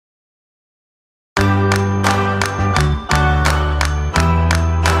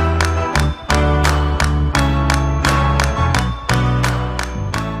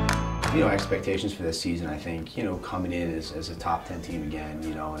expectations for this season, I think, coming in as a top 10 team again,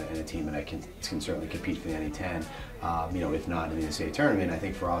 and a team that can certainly compete for the NA10, if not in the NCAA tournament. I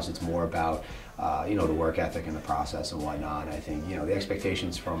think for us it's more about, the work ethic and the process and whatnot. I think, the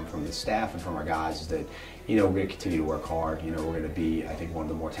expectations from the staff and from our guys is that, we're going to continue to work hard. We're going to be, I think, one of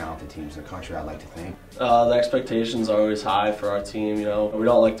the more talented teams in the country, I'd like to think. The expectations are always high for our team. We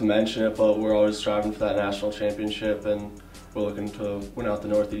don't like to mention it, but we're always striving for that national championship, and we're looking to win out the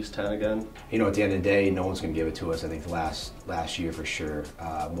Northeast 10 again. At the end of the day, no one's going to give it to us. I think the last year for sure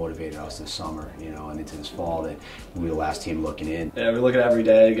motivated us this summer, and into this fall that we were the last team looking in. Yeah, we look at every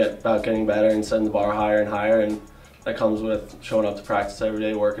day about getting better and setting the bar higher and higher, and that comes with showing up to practice every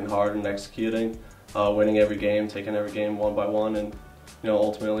day, working hard and executing, winning every game, taking every game one by one, and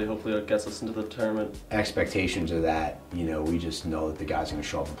ultimately, hopefully it gets us into the tournament. Expectations are that, we just know that the guys are going to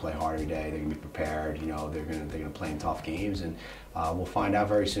show up and play hard every day. They're going to be prepared, they're going to play in tough games, and we'll find out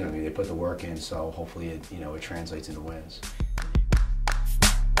very soon. I mean, they put the work in, so hopefully it translates into wins.